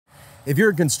If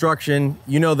you're in construction,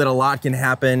 you know that a lot can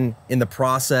happen in the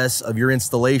process of your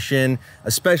installation,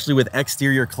 especially with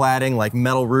exterior cladding like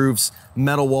metal roofs,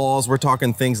 metal walls. We're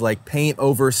talking things like paint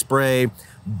overspray,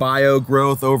 bio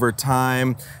growth over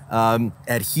time,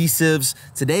 adhesives.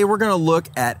 Today we're gonna look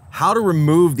at how to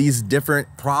remove these different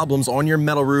problems on your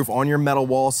metal roof, on your metal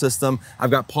wall system.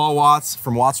 I've got Paul Watts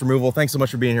from Watts Removal. Thanks so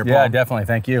much for being here, Paul. Yeah, definitely,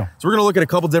 thank you. So we're gonna look at a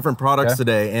couple different products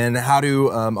today and how to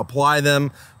apply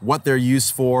them, what they're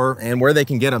used for, and where they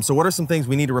can get them. So what are some things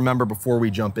we need to remember before we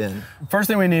jump in? First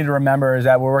thing we need to remember is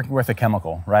that we're working with a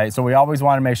chemical, right? So we always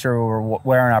wanna make sure we're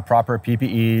wearing our proper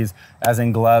PPEs, as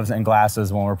in gloves and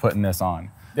glasses when we're putting this on.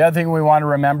 The other thing we want to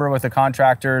remember with the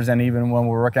contractors, and even when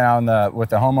we're working out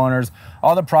with the homeowners,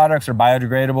 all the products are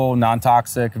biodegradable,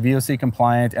 non-toxic, VOC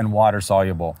compliant, and water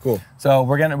soluble. Cool. So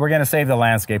we're gonna save the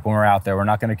landscape when we're out there. We're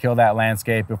not gonna kill that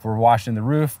landscape if we're washing the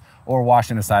roof or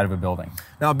washing the side of a building.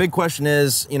 Now, a big question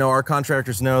is, you know, our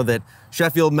contractors know that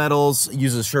Sheffield Metals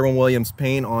uses Sherwin-Williams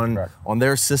paint on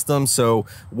their system. So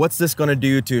what's this going to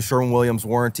do to Sherwin-Williams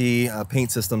warranty,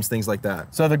 paint systems, things like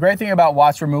that? So the great thing about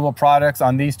Watts Removal products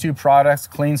on these two products,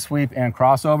 Cleansweep and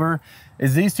Crossover,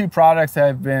 is these two products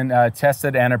have been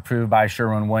tested and approved by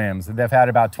Sherwin-Williams. They've had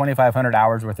about 2,500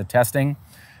 hours worth of testing.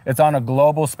 It's on a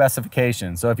global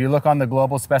specification. So if you look on the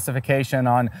global specification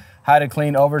on how to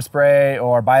clean overspray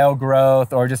or bio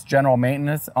growth or just general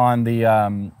maintenance on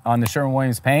the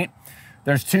Sherwin-Williams paint,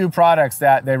 there's two products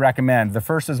that they recommend. The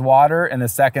first is water and the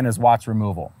second is Watts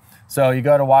Removal. So you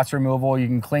go to Watts Removal, you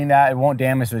can clean that. It won't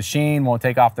damage the sheen, won't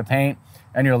take off the paint,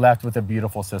 and you're left with a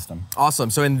beautiful system.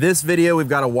 Awesome. So in this video, we've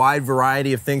got a wide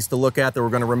variety of things to look at that we're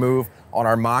going to remove on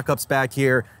our mock-ups back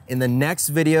here. In the next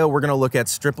video, we're going to look at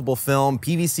strippable film,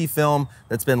 PVC film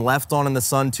that's been left on in the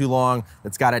sun too long,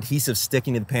 that's got adhesive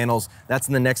sticking to the panels. That's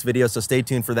in the next video, so stay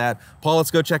tuned for that. Paul, let's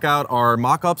go check out our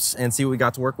mock-ups and see what we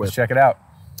got to work with. Let's check it out.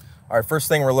 All right, first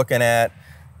thing we're looking at,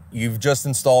 you've just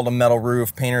installed a metal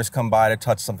roof, painters come by to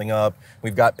touch something up.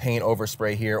 We've got paint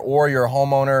overspray here, or you're a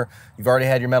homeowner, you've already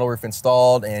had your metal roof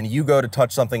installed and you go to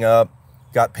touch something up,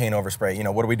 got paint overspray. You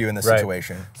know, what do we do in this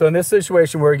situation? So in this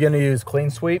situation, we're gonna use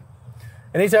Cleansweep.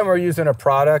 Anytime we're using a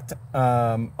product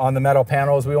on the metal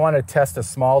panels, we wanna test a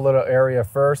small little area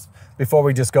first before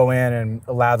we just go in and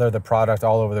lather the product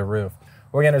all over the roof.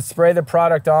 We're gonna spray the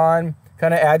product on,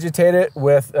 kind of agitate it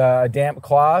with a damp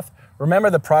cloth.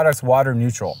 Remember, the product's water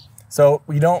neutral. So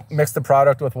you don't mix the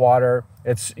product with water.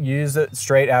 Use it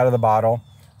straight out of the bottle.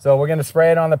 So we're gonna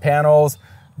spray it on the panels,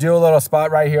 do a little spot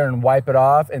right here and wipe it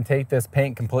off and take this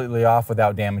paint completely off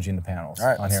without damaging the panels. All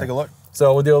right, let's take a look.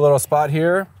 So we'll do a little spot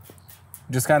here.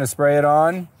 Just kind of spray it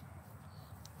on.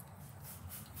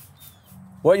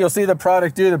 What you'll see the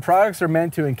product do, the products are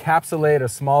meant to encapsulate a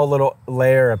small little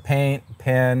layer of paint,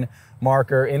 pen,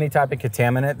 marker, any type of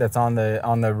contaminant that's on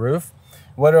the roof.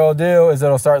 What it'll do is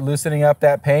it'll start loosening up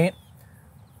that paint.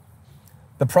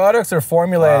 The products are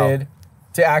formulated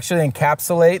to actually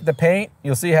encapsulate the paint.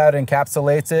 You'll see how it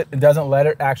encapsulates it. It doesn't let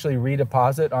it actually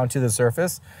redeposit onto the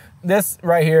surface. This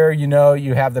right here, you know,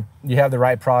 you have the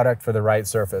right product for the right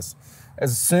surface.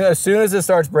 As soon as it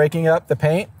starts breaking up the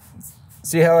paint,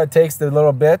 see how it takes the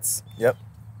little bits? Yep.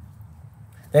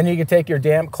 Then you can take your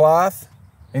damp cloth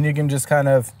and you can just kind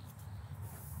of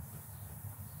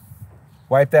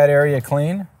wipe that area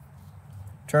clean,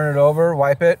 turn it over,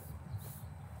 wipe it,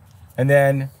 and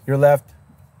then you're left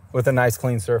with a nice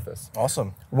clean surface.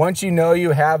 Awesome. Once you know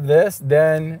you have this,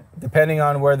 then depending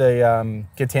on where the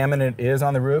contaminant is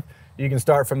on the roof, you can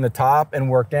start from the top and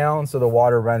work down so the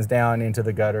water runs down into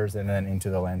the gutters and then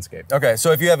into the landscape. Okay,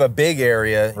 so if you have a big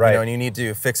area, you know, and you need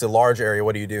to fix a large area,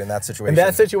 what do you do in that situation? In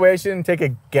that situation, take a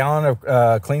gallon of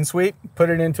Cleansweep,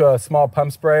 put it into a small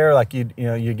pump sprayer like you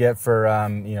get for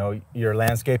your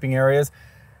landscaping areas,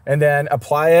 and then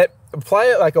apply it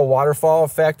like a waterfall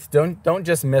effect. Don't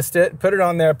just mist it. Put it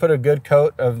on there. Put a good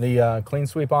coat of the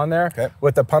Cleansweep on there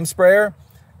with the pump sprayer.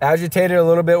 Agitate it a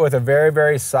little bit with a very,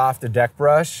 very soft deck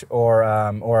brush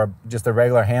or just a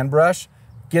regular hand brush.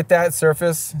 Get that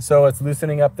surface so it's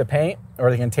loosening up the paint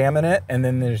or the contaminant, and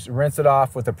then just rinse it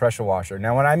off with a pressure washer.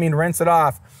 Now, when I mean rinse it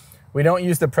off, we don't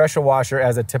use the pressure washer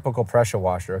as a typical pressure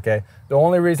washer, okay? The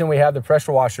only reason we have the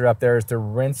pressure washer up there is to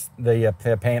rinse the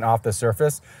paint off the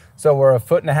surface. So we're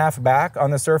 1.5 feet back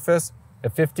on the surface, a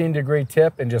 15-degree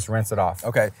tip, and just rinse it off.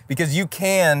 Okay, because you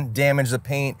can damage the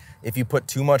paint if you put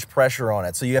too much pressure on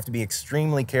it. So you have to be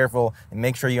extremely careful and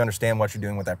make sure you understand what you're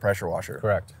doing with that pressure washer.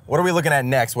 Correct. What are we looking at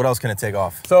next? What else can it take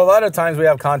off? So a lot of times we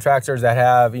have contractors that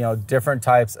have, different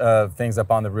types of things up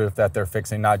on the roof that they're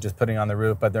fixing, not just putting on the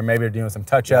roof, but they're maybe doing some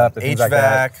touch up, things like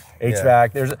that.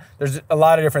 HVAC. Yeah. There's a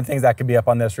lot of different things that could be up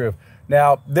on this roof.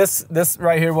 Now, this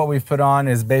right here, what we've put on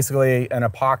is basically an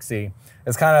epoxy.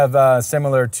 It's kind of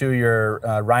similar to your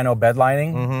Rhino bed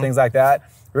lining, things like that.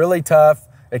 Really tough.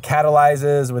 It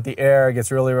catalyzes with the air. It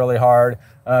gets really, really hard.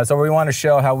 So we want to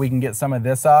show how we can get some of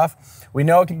this off. We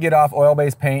know it can get off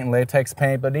oil-based paint and latex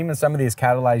paint, but even some of these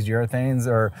catalyzed urethanes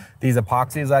or these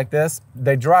epoxies like this,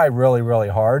 they dry really, really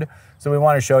hard. So we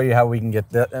want to show you how we can get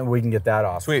that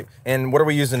off. Sweet. And what are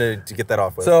we using to get that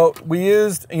off with? So we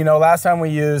used, last time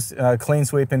we used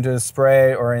Cleansweep into the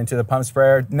spray or into the pump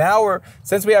sprayer. Now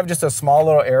since we have just a small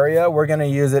little area, we're going to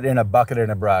use it in a bucket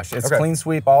and a brush. It's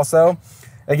Cleansweep also.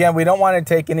 Again, we don't want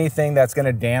to take anything that's going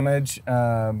to damage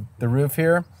the roof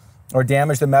here or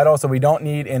damage the metal. So we don't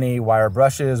need any wire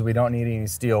brushes. We don't need any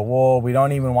steel wool. We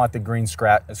don't even want the green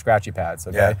scratchy pads.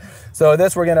 Okay. Yeah. So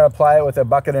this, we're going to apply it with a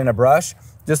bucket and a brush.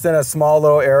 Just in a small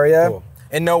little area. Cool.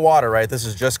 And no water, right? This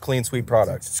is just Cleansweep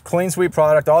product. It's Cleansweep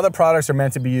product. All the products are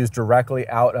meant to be used directly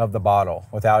out of the bottle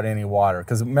without any water.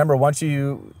 Because remember, once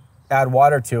you add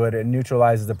water to it, it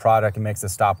neutralizes the product and makes it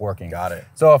stop working. Got it.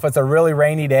 So if it's a really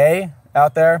rainy day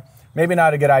out there, maybe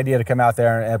not a good idea to come out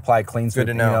there and apply Cleansweep. Good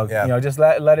to know. Just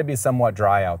let it be somewhat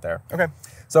dry out there. Okay.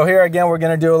 So here again, we're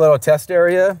going to do a little test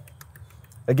area.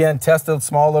 Again, test a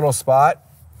small little spot.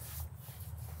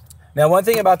 Now, one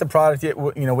thing about the product,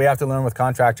 we have to learn with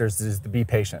contractors is to be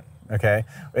patient, okay?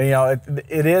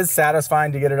 It is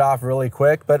satisfying to get it off really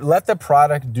quick, but let the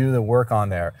product do the work on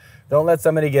there. Don't let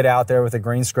somebody get out there with a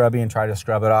green scrubby and try to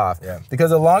scrub it off. Yeah.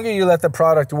 Because the longer you let the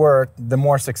product work, the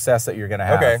more success that you're gonna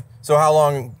have. Okay, so how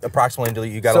long approximately do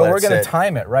you gotta let it sit? So we're gonna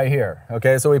time it right here,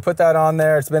 okay? So we put that on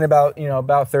there. It's been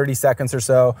about 30 seconds or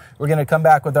so. We're gonna come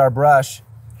back with our brush,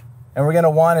 and we're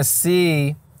gonna wanna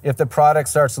see if the product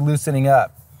starts loosening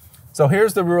up. So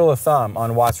here's the rule of thumb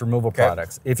on Watts removal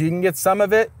products. If you can get some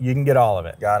of it, you can get all of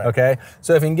it. Got it. Okay?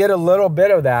 So if you can get a little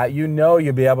bit of that,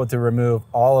 you'll be able to remove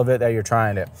all of it that you're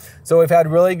trying to. So we've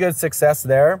had really good success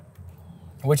there,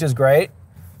 which is great.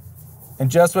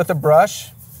 And just with a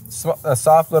brush, a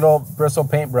soft little bristle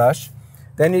paint brush,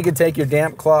 then you can take your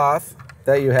damp cloth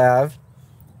that you have,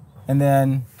 and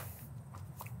then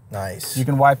nice. You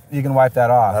can wipe that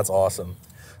off. That's awesome.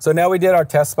 So now we did our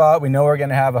test spot. We know we're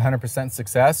gonna have 100%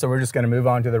 success, so we're just gonna move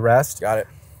on to the rest. Got it.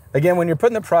 Again, when you're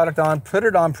putting the product on, put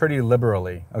it on pretty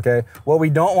liberally, okay? What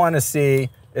we don't wanna see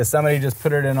is somebody just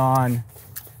put it on,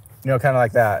 kind of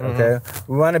like that, okay?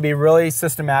 We wanna be really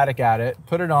systematic at it,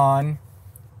 put it on,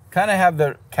 kind of have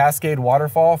the cascade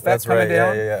waterfall effect coming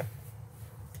down. Yeah.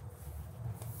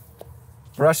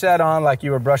 Brush that on like you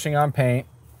were brushing on paint.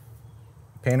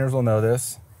 Painters will know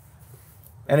this.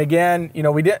 And again,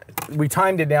 we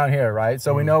timed it down here, right?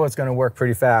 So we know it's gonna work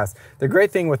pretty fast. The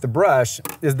great thing with the brush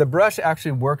is the brush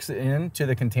actually works into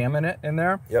the contaminant in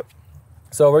there. Yep.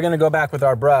 So we're gonna go back with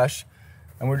our brush,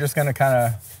 and we're just gonna kind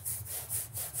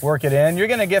of work it in. You're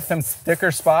gonna get some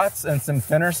thicker spots and some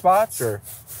thinner spots. Sure.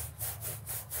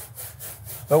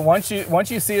 But once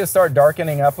you see it start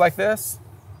darkening up like this,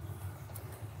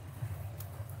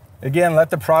 again, let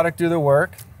the product do the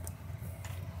work.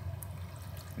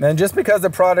 And then just because the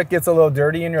product gets a little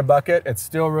dirty in your bucket, it's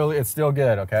still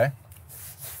good, okay?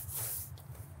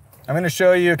 I'm gonna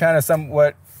show you kind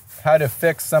of how to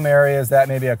fix some areas that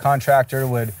maybe a contractor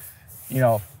would,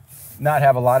 not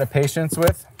have a lot of patience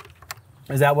with.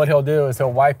 Is that what he'll do is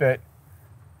he'll wipe it,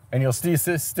 and you'll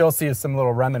still see some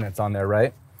little remnants on there,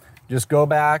 right? Just go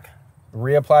back,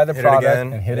 reapply the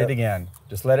product, and hit it again.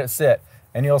 Just let it sit.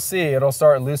 And you'll see it'll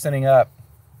start loosening up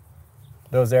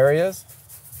those areas.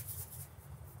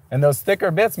 And those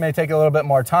thicker bits may take a little bit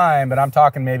more time, but I'm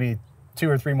talking maybe 2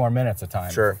 or 3 more minutes of time.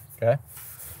 Sure. Okay.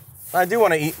 I do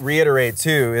want to reiterate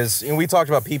too, we talked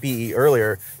about PPE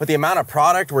earlier, but the amount of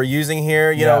product we're using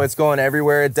here, it's going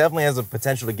everywhere. It definitely has the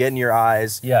potential to get in your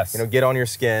eyes. Yes. Get on your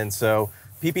skin. So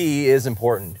PPE is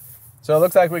important. So it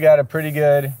looks like we got a pretty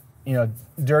good,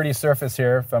 dirty surface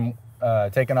here from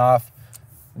taking off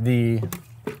the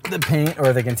paint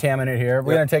or the contaminant here.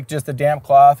 We're gonna take just a damp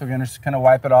cloth. We're gonna just kind of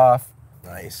wipe it off.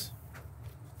 Nice.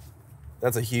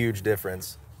 That's a huge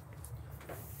difference.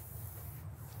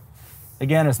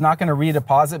 Again, it's not gonna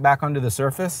redeposit back onto the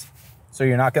surface, so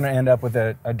you're not gonna end up with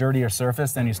a dirtier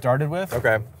surface than you started with.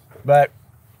 Okay. But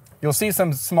you'll see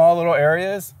some small little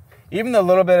areas. Even the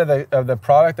little bit of the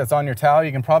product that's on your towel,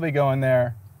 you can probably go in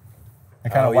there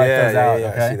and kind of wipe those out,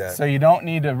 okay? I see that. So you don't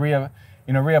need to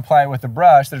reapply it with the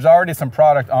brush. There's already some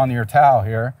product on your towel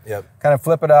here. Yep. Kind of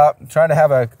flip it up. Try to have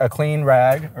a clean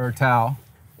rag or a towel.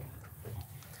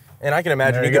 And I can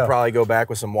imagine you could probably go back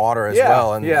with some water as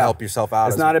well and help yourself out.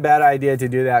 It's not a bad idea to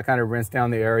do that, kind of rinse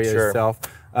down the area itself.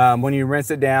 When you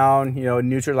rinse it down, it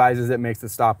neutralizes it, makes it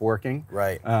stop working.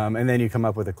 Right. And then you come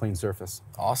up with a clean surface.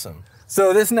 Awesome.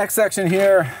 So this next section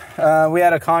here, we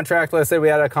had a contract, let's say we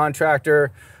had a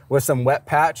contractor with some wet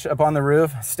patch up on the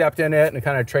roof, stepped in it and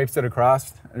kind of traipsed it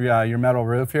across your metal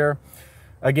roof here.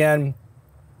 Again,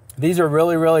 these are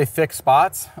really, really thick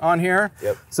spots on here.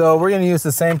 Yep. So we're gonna use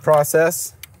the same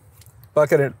process,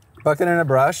 bucket in a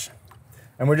brush,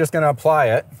 and we're just gonna apply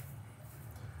it.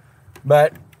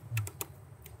 But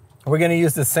we're gonna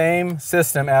use the same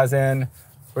system, as in,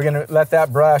 we're gonna let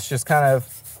that brush just kind of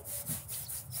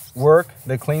work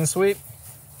the clean sweep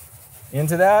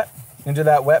into that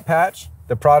wet patch.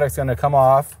 The product's gonna come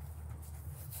off.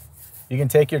 You can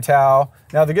take your towel.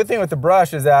 Now the good thing with the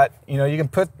brush is that, you know, you can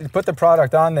put the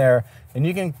product on there and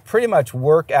you can pretty much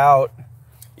work out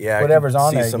whatever's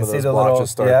on there. You can see the little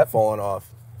start falling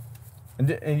off. And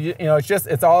you know,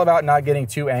 it's all about not getting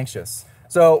too anxious.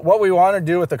 So what we want to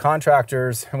do with the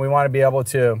contractors, and we want to be able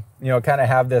to, you know, kind of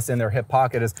have this in their hip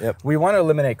pocket, is we want to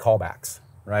eliminate callbacks,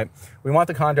 right? We want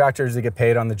the contractors to get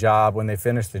paid on the job when they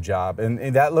finish the job.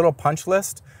 And that little punch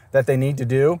list that they need to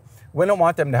do, we don't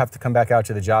want them to have to come back out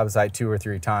to the job site 2 or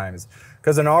 3 times.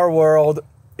 Because in our world,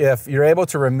 if you're able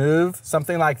to remove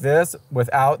something like this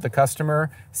without the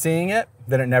customer seeing it,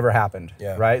 then it never happened,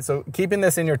 right? So keeping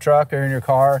this in your truck or in your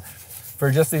car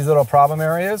for just these little problem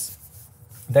areas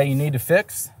that you need to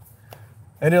fix,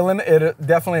 it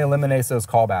definitely eliminates those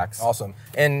callbacks. Awesome.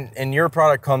 And your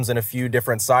product comes in a few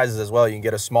different sizes as well. You can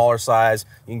get a smaller size,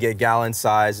 you can get gallon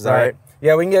size, is that right?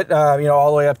 Yeah, we can get you know,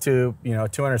 all the way up to, you know,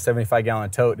 275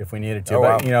 gallon tote if we needed to. Oh,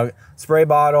 wow. But you know, spray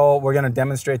bottle, we're gonna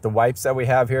demonstrate the wipes that we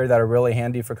have here that are really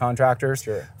handy for contractors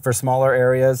for smaller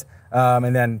areas.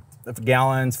 And then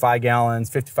gallons, 5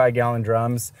 gallons, 55 gallon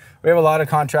drums. We have a lot of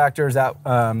contractors that,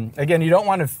 again, you don't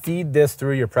wanna feed this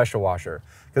through your pressure washer,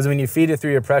 because when you feed it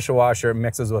through your pressure washer, it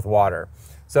mixes with water.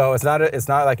 So it's not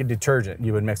like a detergent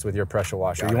you would mix with your pressure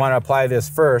washer. You wanna apply this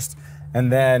first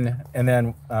and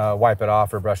then wipe it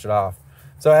off or brush it off.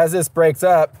 So as this breaks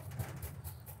up,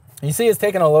 you see it's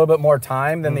taking a little bit more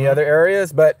time than the other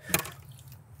areas, but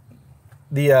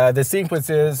the sequence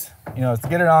is, you know, to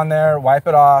get it on there, wipe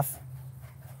it off,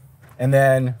 and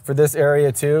then for this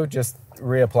area too, just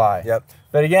reapply. Yep.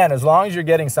 But again, as long as you're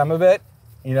getting some of it,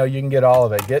 you know, you can get all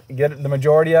of it. Get the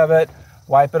majority of it,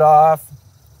 wipe it off,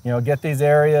 you know, get these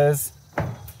areas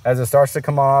as it starts to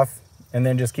come off, and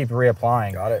then just keep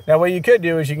reapplying. Got it. Now what you could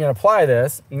do is you can apply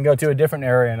this and go to a different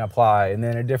area and apply, and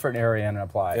then a different area and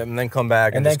apply. Yep, and then come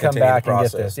back and then come back and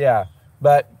get this. Yeah.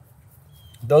 But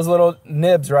those little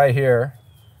nibs right here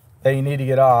that you need to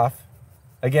get off,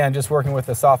 again, just working with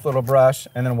a soft little brush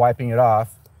and then wiping it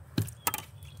off,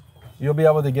 you'll be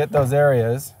able to get those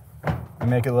areas and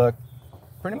make it look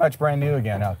pretty much brand new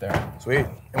again out there. Sweet.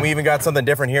 And we even got something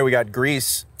different here. We got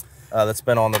grease that's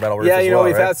been on the metal roof as well. Yeah, you know,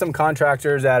 we've right? had some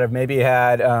contractors that have maybe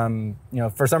had, you know,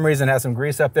 for some reason had some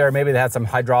grease up there. Maybe they had some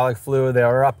hydraulic fluid. They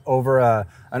were up over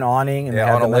an awning and they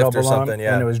had the metal below them,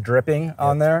 and it was dripping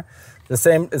on there. It's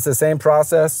the same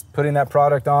process, putting that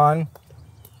product on.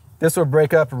 This will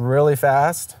break up really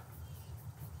fast.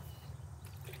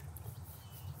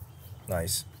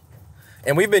 Nice.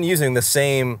 And we've been using the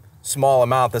same small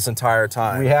amount this entire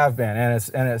time. We have been, and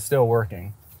it's still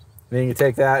working. Then you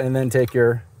take that and then take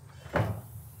your,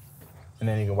 and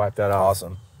then you can wipe that off.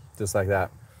 Awesome. Just like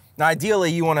that. Now,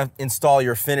 ideally, you want to install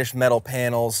your finished metal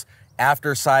panels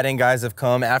after siding guys have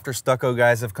come, after stucco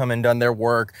guys have come and done their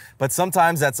work. But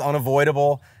sometimes that's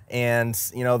unavoidable, and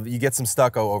you know, you get some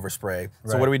stucco overspray.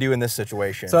 So what do we do in this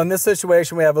situation? So in this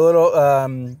situation, we have a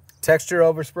little texture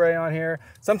overspray on here.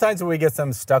 Sometimes when we get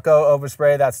some stucco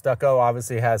overspray, that stucco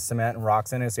obviously has cement and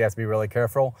rocks in it, so you have to be really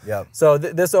careful. Yep. So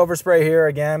this overspray here,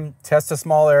 again, test a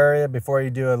small area before you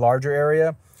do a larger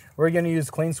area. We're gonna use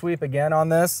Cleansweep again on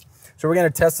this. So we're gonna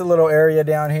test a little area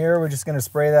down here. We're just gonna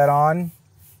spray that on.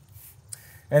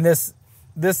 And this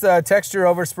texture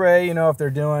overspray, you know, if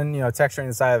they're doing, you know, texturing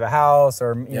the side of a house,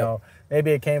 or you know, maybe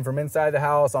it came from inside the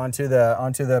house onto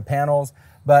the panels.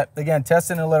 But again,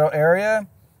 testing a little area,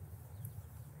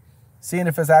 seeing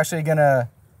if it's actually gonna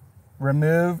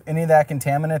remove any of that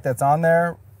contaminant that's on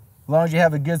there. As long as you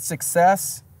have a good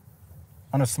success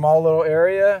on a small little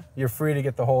area, you're free to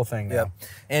get the whole thing now. Yep.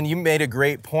 And you made a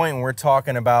great point when we're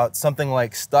talking about something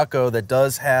like stucco that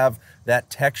does have that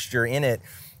texture in it.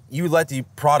 You let the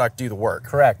product do the work.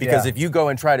 Correct. Because if you go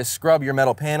and try to scrub your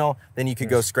metal panel, then you could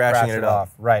go scratching it up.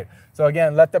 Right. So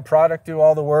again, let the product do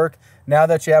all the work. Now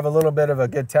that you have a little bit of a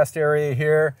good test area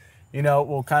here, you know,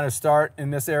 we'll kind of start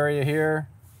in this area here.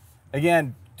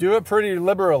 Again, do it pretty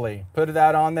liberally. Put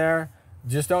that on there.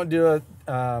 Just don't do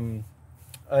an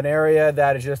area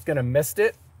that is just gonna mist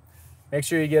it. Make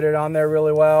sure you get it on there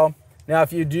really well. Now,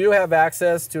 if you do have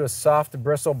access to a soft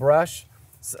bristle brush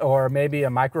or maybe a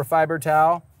microfiber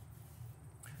towel,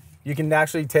 you can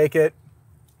actually take it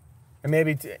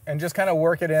and just kind of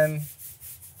work it in.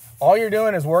 All you're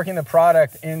doing is working the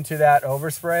product into that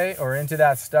overspray or into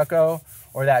that stucco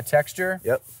or that texture.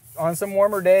 Yep. On some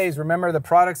warmer days, remember the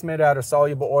product's made out of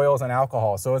soluble oils and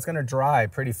alcohol, so it's gonna dry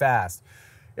pretty fast.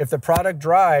 If the product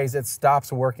dries, it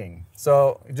stops working.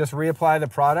 So just reapply the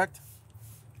product.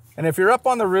 And if you're up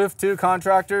on the roof too,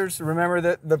 contractors, remember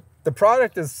that the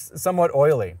product is somewhat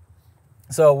oily.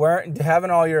 So having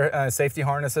all your safety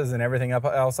harnesses and everything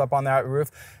else up on that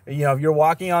roof, you know, if you're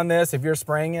walking on this, if you're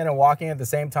spraying it and walking at the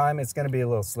same time, it's gonna be a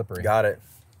little slippery. Got it.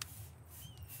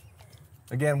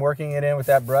 Again, working it in with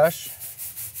that brush.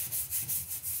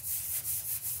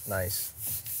 Nice.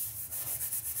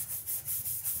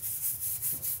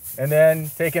 And then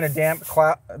taking a damp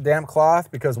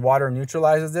cloth, because water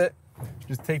neutralizes it.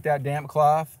 Just take that damp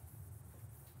cloth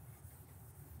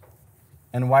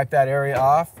and wipe that area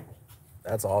off.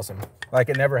 That's awesome. Like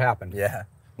it never happened. Yeah.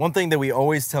 One thing that we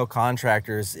always tell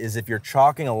contractors is if you're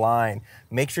chalking a line,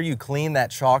 make sure you clean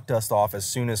that chalk dust off as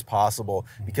soon as possible,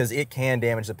 because it can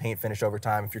damage the paint finish over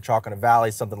time if you're chalking a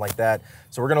valley, something like that.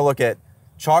 So we're gonna look at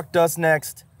chalk dust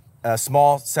next, a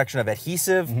small section of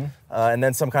adhesive, and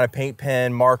then some kind of paint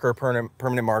pen, marker,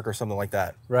 permanent marker, something like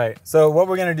that. Right. So what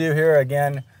we're gonna do here,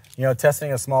 again, you know,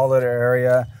 testing a small little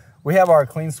area, we have our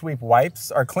Cleansweep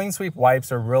wipes. Our Cleansweep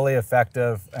wipes are really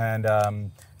effective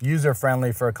and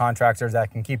user-friendly for contractors that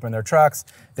can keep in their trucks.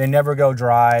 They never go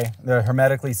dry. They're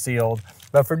hermetically sealed.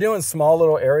 But for doing small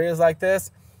little areas like this,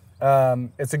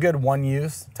 it's a good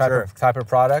one-use type of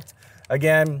product.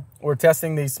 Again, we're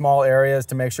testing these small areas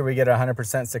to make sure we get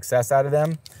 100% success out of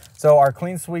them. So our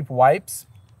Cleansweep wipes,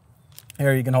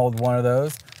 here you can hold one of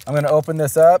those. I'm gonna open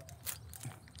this up,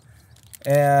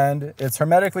 and it's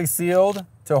hermetically sealed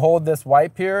to hold this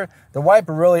wipe here. The wipe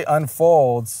really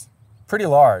unfolds pretty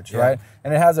large, right?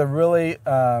 And it has a really,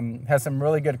 has some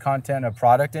really good content of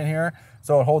product in here,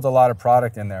 so it holds a lot of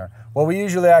product in there. What we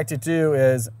usually like to do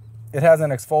is, it has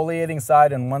an exfoliating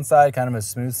side on one side, kind of a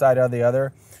smooth side on the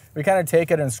other. We kind of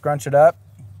take it and scrunch it up.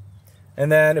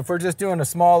 And then if we're just doing a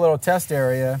small little test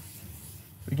area,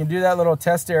 we can do that little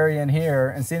test area in here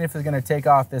and see if it's gonna take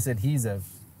off this adhesive.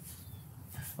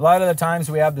 A lot of the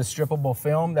times we have the strippable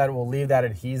film that will leave that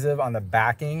adhesive on the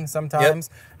backing sometimes,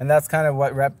 and that's kind of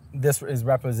what this is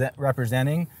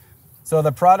representing. So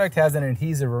the product has an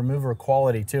adhesive remover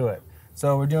quality to it.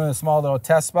 So we're doing a small little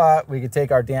test spot. We could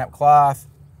take our damp cloth,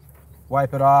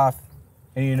 wipe it off,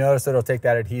 and you notice it'll take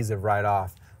that adhesive right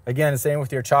off. Again, the same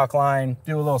with your chalk line.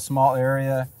 Do a little small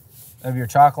area of your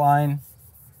chalk line.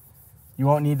 You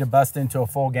won't need to bust into a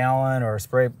full gallon or a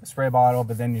spray bottle,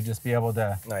 but then you just be able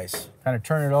to kind of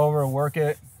turn it over, work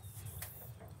it,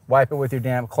 wipe it with your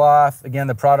damp cloth. Again,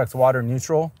 the product's water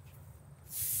neutral.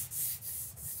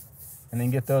 And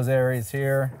then get those areas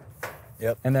here.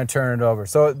 And then turn it over.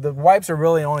 So the wipes are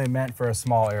really only meant for a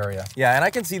small area. Yeah, and I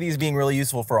can see these being really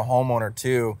useful for a homeowner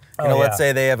too. You know, let's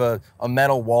say they have a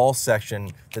metal wall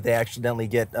section that they accidentally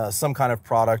get some kind of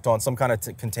product on, some kind of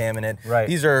contaminant. Right.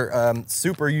 These are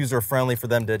super user-friendly for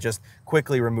them to just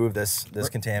quickly remove this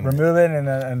contaminant. Remove it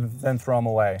and then throw them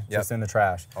away, just in the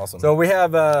trash. Awesome. So we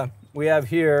have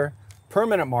here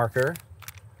permanent marker.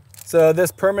 So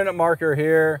this permanent marker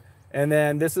here, and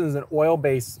then this is an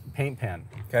oil-based paint pen.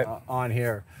 On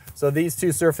here. So these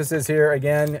two surfaces here,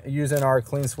 again, using our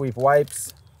Cleansweep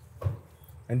wipes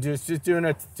and just doing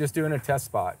a test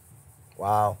spot.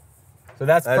 Wow. So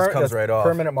that's right off.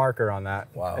 Permanent marker on that.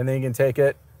 Wow. And then you can take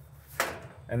it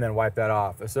and then wipe that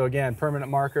off. So again, permanent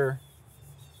marker.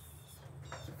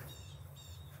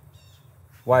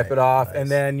 Wipe it off.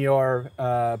 And then your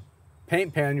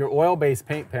paint pen, your oil-based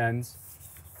paint pens,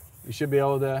 you should be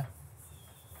able to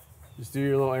just do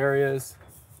your little areas.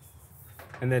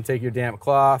 And then take your damp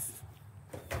cloth.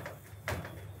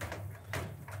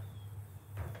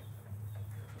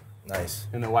 Nice.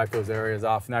 And then wipe those areas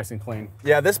off nice and clean.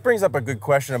 Yeah, this brings up a good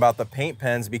question about the paint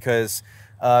pens because,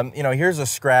 you know, here's a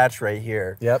scratch right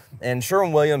here. And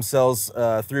Sherwin-Williams sells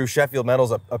through Sheffield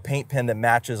Metals a paint pen that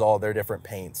matches all their different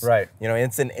paints. You know,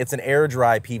 it's an air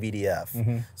dry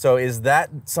PVDF. So is that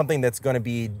something that's going to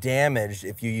be damaged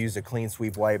if you use a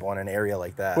Cleansweep wipe on an area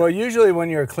like that? Well, usually when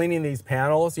you're cleaning these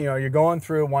panels, you know, you're going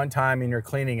through one time and you're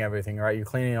cleaning everything, right? You're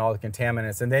cleaning all the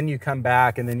contaminants, and then you come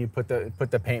back and then you put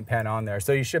the paint pen on there.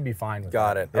 So you should be fine with that.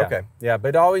 Got it. Okay. Yeah,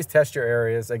 but always test your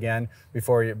areas again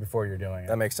before you're doing it.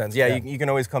 That makes sense. Yeah, you can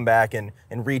always come back and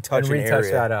retouch an area.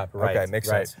 Retouch that up, right. Okay, makes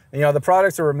sense. You know, the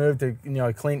products are removed to, you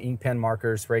know, clean ink pen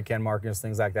markers, spray can markers,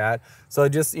 things like that. So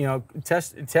just, you know,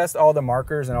 test all the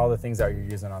markers and all the things that you're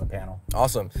using on the panel.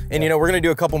 Awesome. And you know, we're gonna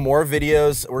do a couple more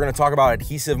videos. We're gonna talk about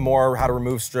adhesive more, how to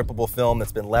remove strippable film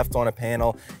that's been left on a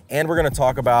panel. And we're gonna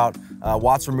talk about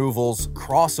Watts Removal's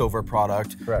crossover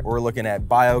product. Correct. We're looking at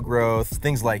biogrowth,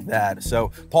 things like that.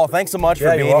 So Paul, thanks so much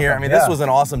for being here. I mean, yeah. this was an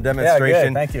awesome demonstration. Yeah,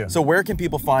 good. Thank you. So where can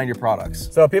people find your products?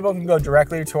 So people can go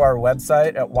directly to our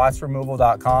website at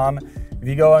wattsremoval.com. If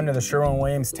you go under the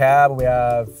Sherwin-Williams tab, we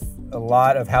have a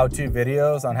lot of how-to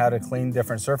videos on how to clean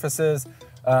different surfaces.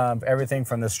 Everything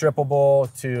from the strippable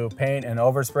to paint and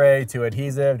overspray to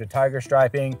adhesive to tiger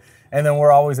striping. And then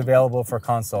we're always available for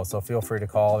consult, so feel free to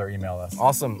call or email us.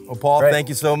 Awesome. Well, Paul, Great. Thank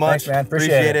you so much. Thanks, man.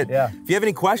 Appreciate it. Yeah. If you have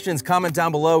any questions, comment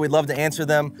down below. We'd love to answer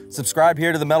them. Subscribe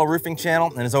here to the Metal Roofing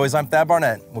channel. And as always, I'm Thad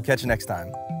Barnette. We'll catch you next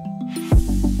time.